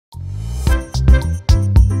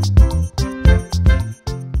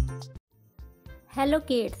Hello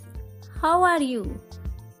kids, how are you?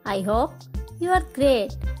 I hope you are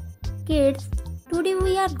great. Kids, today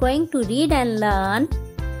we are going to read and learn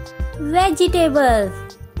vegetables.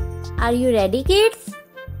 Are you ready, kids?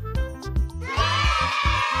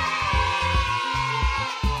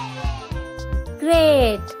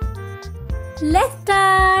 Great! Let's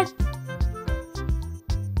start!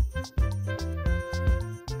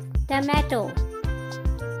 Tomato,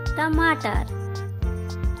 tomato,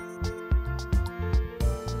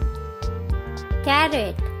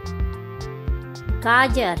 carrot,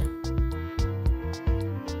 gajar,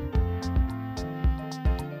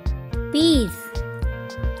 peas,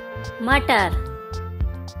 मटर,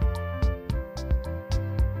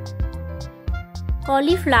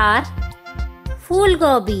 cauliflower, फूल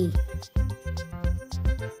गोभी,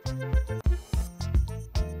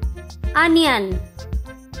 onion,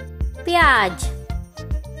 प्याज,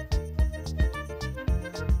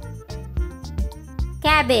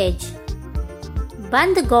 cabbage,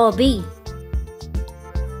 बंद गोभी,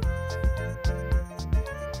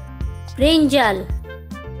 brinjal,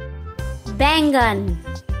 बैंगन,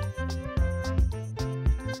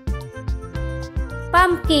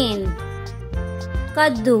 pumpkin,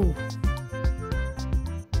 कद्दू,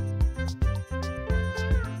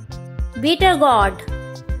 beater God,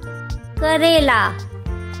 करेला,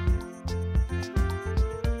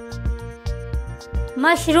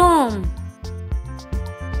 mushroom,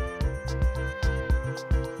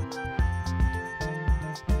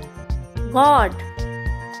 God,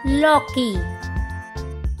 लौकी,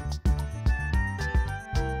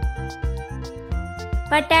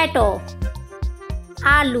 potato,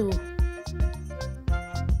 आलू,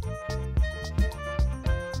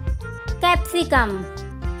 कैप्सिकम,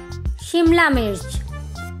 शिमला मिर्च,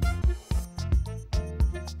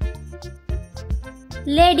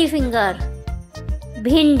 लेडी फिंगर,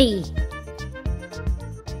 भिंडी,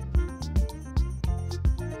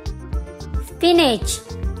 स्पिनच,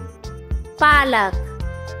 पालक,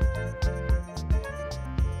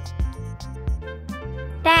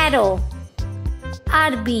 टैरो,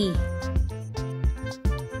 अरबी,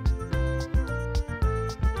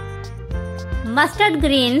 मस्टर्ड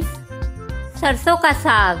ग्रीन्स, सरसों का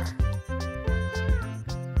साग,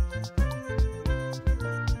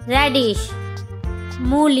 रेडिश,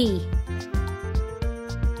 मूली,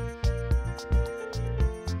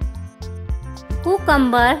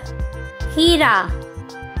 कुकम्बर, खीरा,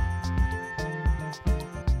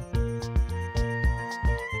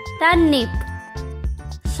 टर्निप,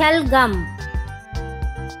 शलगम।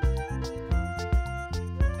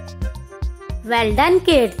 Well done,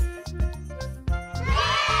 kids.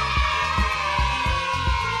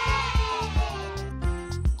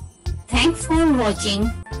 Thanks for watching.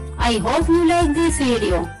 I hope you like this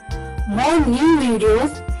video. More new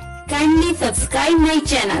videos, kindly subscribe my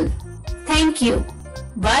channel. Thank you.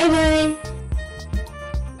 Bye bye.